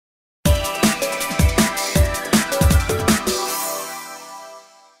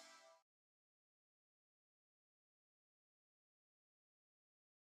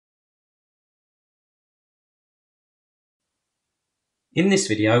In this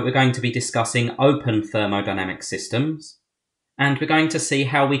video, we're going to be discussing open thermodynamic systems, and we're going to see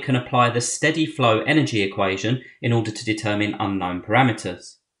how we can apply the steady flow energy equation in order to determine unknown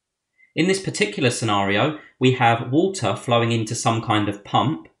parameters. In this particular scenario, we have water flowing into some kind of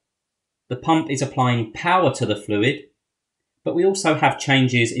pump. The pump is applying power to the fluid, but we also have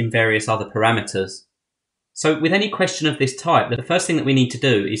changes in various other parameters. So with any question of this type, the first thing that we need to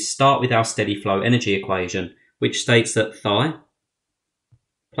do is start with our steady flow energy equation, which states that phi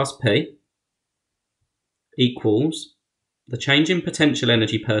plus P equals the change in potential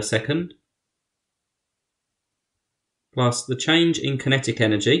energy per second plus the change in kinetic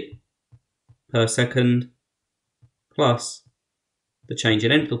energy per second plus the change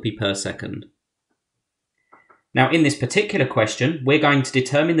in enthalpy per second. Now in this particular question, we're going to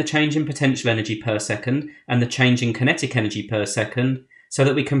determine the change in potential energy per second and the change in kinetic energy per second so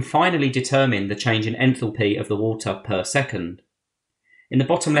that we can finally determine the change in enthalpy of the water per second. In the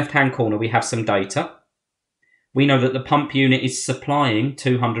bottom left-hand corner, we have some data. We know that the pump unit is supplying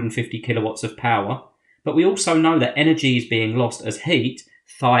 250 kilowatts of power, but we also know that energy is being lost as heat,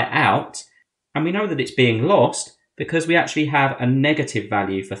 phi out, and we know that it's being lost because we actually have a negative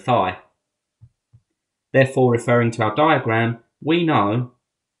value for phi. Therefore, referring to our diagram, we know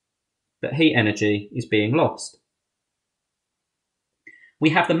that heat energy is being lost. We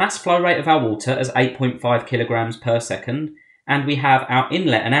have the mass flow rate of our water as 8.5 kilograms per second, and we have our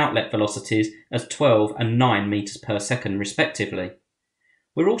inlet and outlet velocities as 12 and 9 meters per second respectively.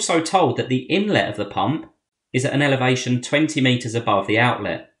 We're also told that the inlet of the pump is at an elevation 20 meters above the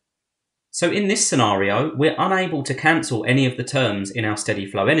outlet. So in this scenario, we're unable to cancel any of the terms in our steady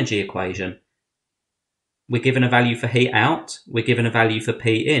flow energy equation. We're given a value for heat out, we're given a value for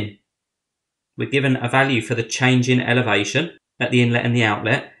P in. We're given a value for the change in elevation at the inlet and the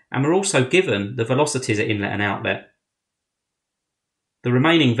outlet, and we're also given the velocities at inlet and outlet. The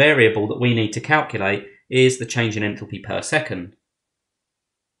remaining variable that we need to calculate is the change in enthalpy per second.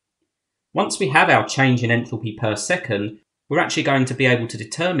 Once we have our change in enthalpy per second, we're actually going to be able to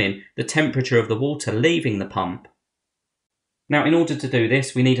determine the temperature of the water leaving the pump. Now, in order to do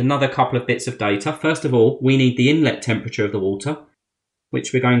this, we need another couple of bits of data. First of all, we need the inlet temperature of the water,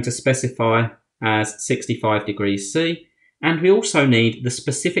 which we're going to specify as 65 degrees C. And we also need the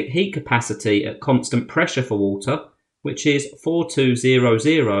specific heat capacity at constant pressure for water, which is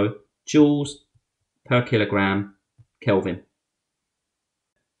 4200 joules per kilogram Kelvin.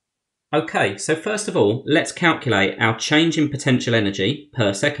 Okay, so first of all, let's calculate our change in potential energy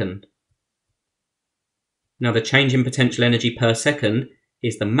per second. Now the change in potential energy per second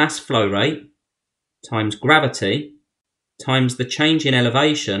is the mass flow rate times gravity times the change in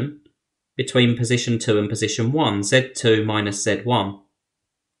elevation between position 2 and position 1, Z2 minus Z1.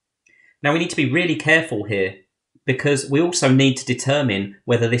 Now we need to be really careful here because we also need to determine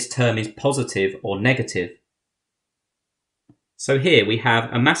whether this term is positive or negative. So here we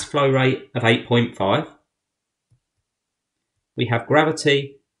have a mass flow rate of 8.5. We have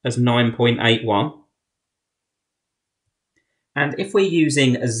gravity as 9.81. And if we're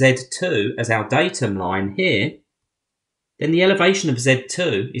using a Z2 as our datum line here, then the elevation of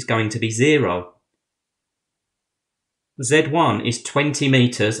Z2 is going to be 0. Z1 is 20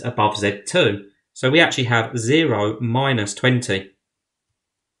 meters above Z2. So we actually have 0 minus 20.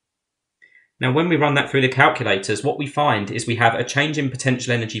 Now when we run that through the calculators, what we find is we have a change in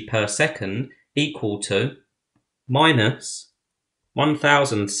potential energy per second equal to minus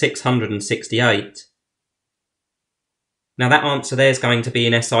 1,668. Now that answer there is going to be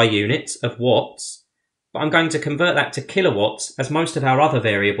in SI units of watts, but I'm going to convert that to kilowatts as most of our other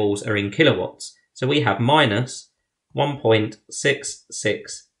variables are in kilowatts. So we have minus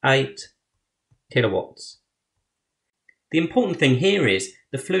 1.668 kilowatts. The important thing here is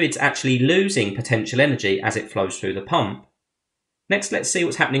the fluid's actually losing potential energy as it flows through the pump. Next, let's see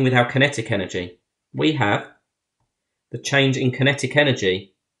what's happening with our kinetic energy. We have the change in kinetic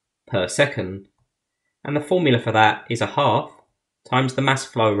energy per second, and the formula for that is a half times the mass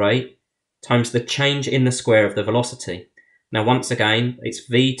flow rate times the change in the square of the velocity. Now once again, it's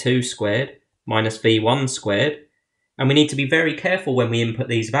V2 squared minus V1 squared. And we need to be very careful when we input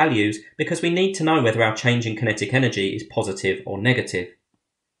these values because we need to know whether our change in kinetic energy is positive or negative.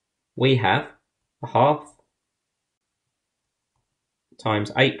 We have a half times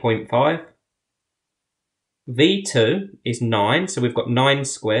 8.5. V2 is 9, so we've got 9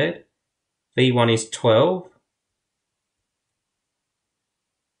 squared. V1 is 12.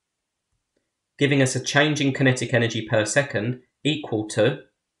 Giving us a change in kinetic energy per second equal to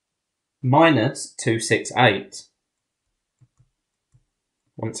minus 268.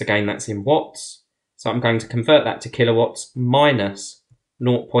 Once again, that's in watts. So I'm going to convert that to kilowatts minus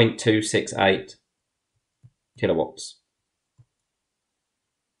 0.268 kilowatts.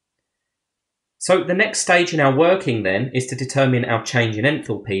 So the next stage in our working then is to determine our change in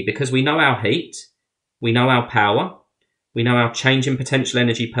enthalpy, because we know our heat, we know our power, we know our change in potential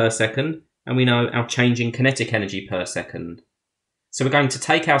energy per second, and we know our change in kinetic energy per second. So we're going to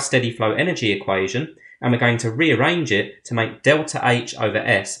take our steady flow energy equation and we're going to rearrange it to make delta H over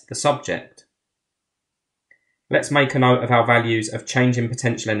S the subject. Let's make a note of our values of change in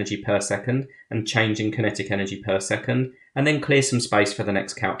potential energy per second and change in kinetic energy per second, and then clear some space for the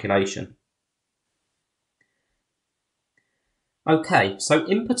next calculation. Okay, so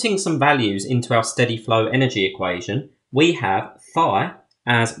inputting some values into our steady flow energy equation, we have phi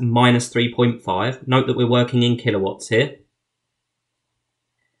as minus 3.5. Note that we're working in kilowatts here.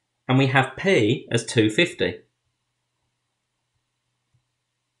 And we have P as 250.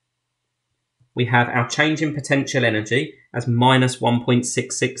 We have our change in potential energy as minus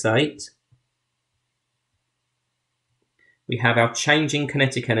 1.668. We have our change in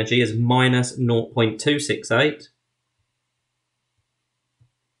kinetic energy as minus 0.268.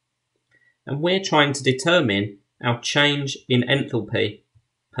 And we're trying to determine our change in enthalpy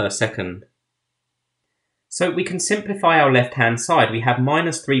per second. So we can simplify our left-hand side. We have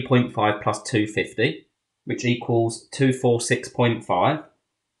minus 3.5 plus 250, which equals 246.5.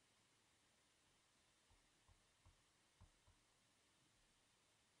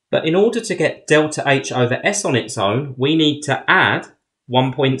 But in order to get delta H over S on its own, we need to add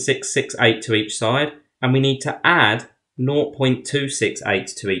 1.668 to each side, and we need to add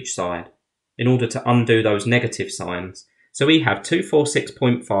 0.268 to each side in order to undo those negative signs. So we have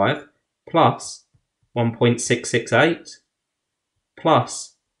 246.5 plus 1.668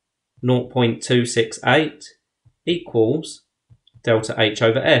 plus 0.268 equals delta H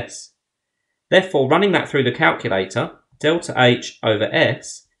over S. Therefore, running that through the calculator, delta H over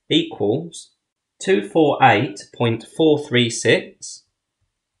S equals 248.436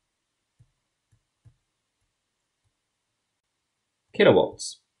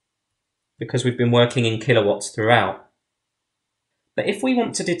 kilowatts, because we've been working in kilowatts throughout. But if we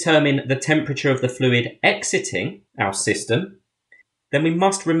want to determine the temperature of the fluid exiting our system, then we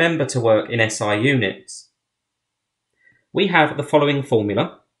must remember to work in SI units. We have the following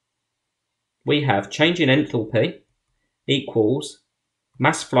formula. We have change in enthalpy equals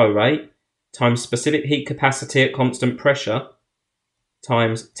mass flow rate times specific heat capacity at constant pressure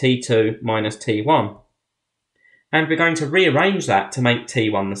times T2 minus T1. And we're going to rearrange that to make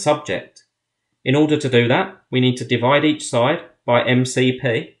T1 the subject. In order to do that, we need to divide each side by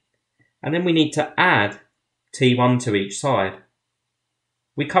MCP, and then we need to add T1 to each side.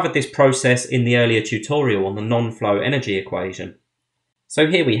 We covered this process in the earlier tutorial on the non-flow energy equation. So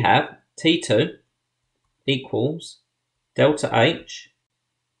here we have T2 equals delta H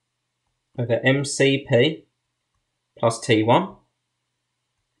over MCP plus T1.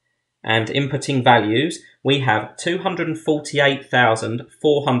 And inputting values, we have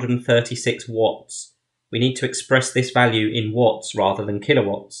 248,436 watts. We need to express this value in watts rather than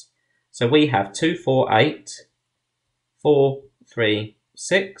kilowatts. So we have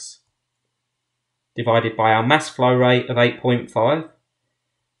 248,436 divided by our mass flow rate of 8.5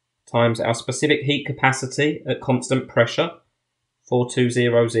 times our specific heat capacity at constant pressure,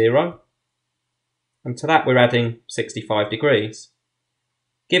 4200. And to that we're adding 65 degrees,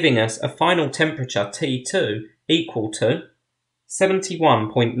 giving us a final temperature T2 equal to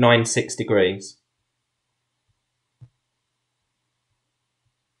 71.96 degrees.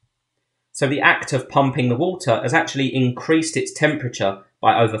 So the act of pumping the water has actually increased its temperature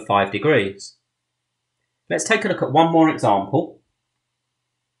by over 5 degrees. Let's take a look at one more example.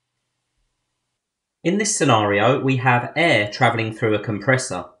 In this scenario, we have air travelling through a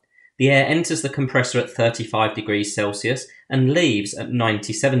compressor. The air enters the compressor at 35 degrees Celsius and leaves at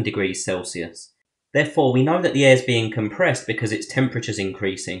 97 degrees Celsius. Therefore, we know that the air is being compressed because its temperature is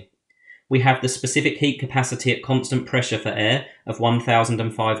increasing. We have the specific heat capacity at constant pressure for air of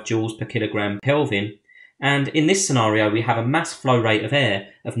 1005 joules per kilogram Kelvin, and in this scenario we have a mass flow rate of air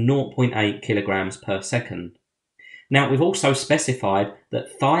of 0.8 kilograms per second. Now we've also specified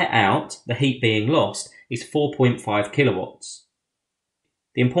that phi out, the heat being lost, is 4.5 kilowatts.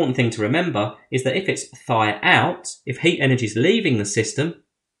 The important thing to remember is that if it's phi out, if heat energy is leaving the system,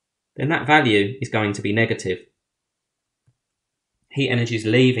 then that value is going to be negative. Heat energy is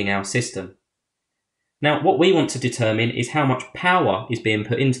leaving our system. Now what we want to determine is how much power is being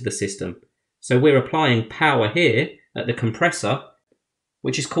put into the system. So we're applying power here at the compressor,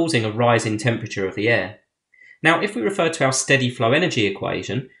 which is causing a rise in temperature of the air. Now if we refer to our steady flow energy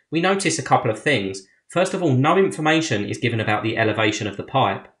equation, we notice a couple of things. First of all, no information is given about the elevation of the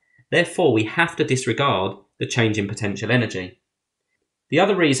pipe. Therefore, we have to disregard the change in potential energy. The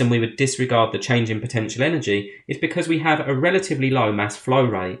other reason we would disregard the change in potential energy is because we have a relatively low mass flow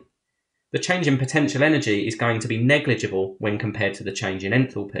rate. The change in potential energy is going to be negligible when compared to the change in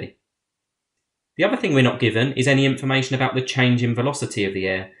enthalpy. The other thing we're not given is any information about the change in velocity of the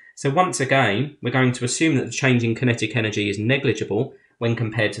air. So once again, we're going to assume that the change in kinetic energy is negligible when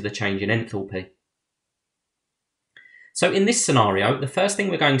compared to the change in enthalpy. So in this scenario, the first thing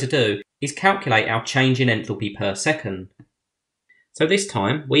we're going to do is calculate our change in enthalpy per second. So this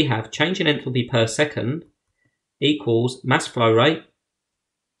time we have change in enthalpy per second equals mass flow rate,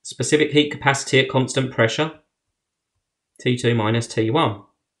 specific heat capacity at constant pressure, T2 minus T1.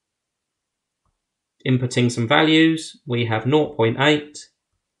 Inputting some values, we have 0.8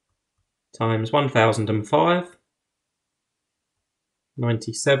 times 1005,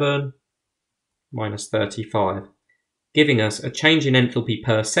 97 minus 35, giving us a change in enthalpy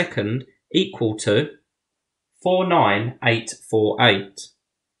per second equal to 49848.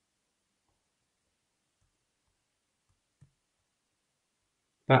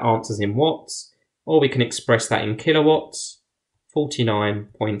 That answers in watts, or we can express that in kilowatts,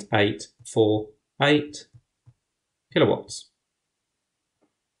 49.848 kilowatts.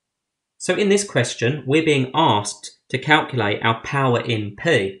 So in this question, we're being asked to calculate our power in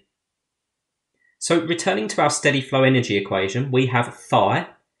P. So returning to our steady flow energy equation, we have phi.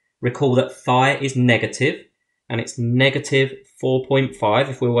 Recall that phi is negative, and it's negative 4.5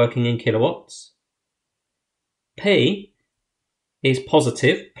 if we're working in kilowatts. P is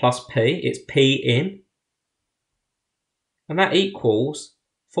positive plus P, it's P in, and that equals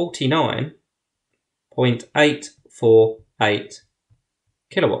 49.848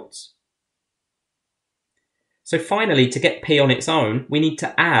 kilowatts. So finally, to get P on its own, we need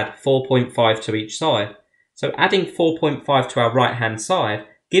to add 4.5 to each side. So adding 4.5 to our right-hand side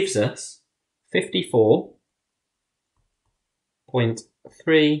gives us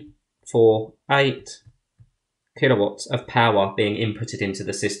 54.348 kilowatts of power being inputted into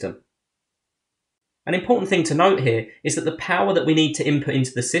the system. An important thing to note here is that the power that we need to input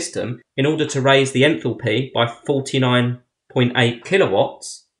into the system in order to raise the enthalpy by 49.8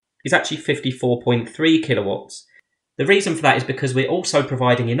 kilowatts is actually 54.3 kilowatts. The reason for that is because we're also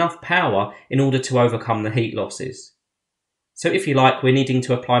providing enough power in order to overcome the heat losses. So if you like, we're needing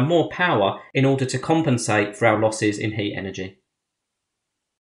to apply more power in order to compensate for our losses in heat energy.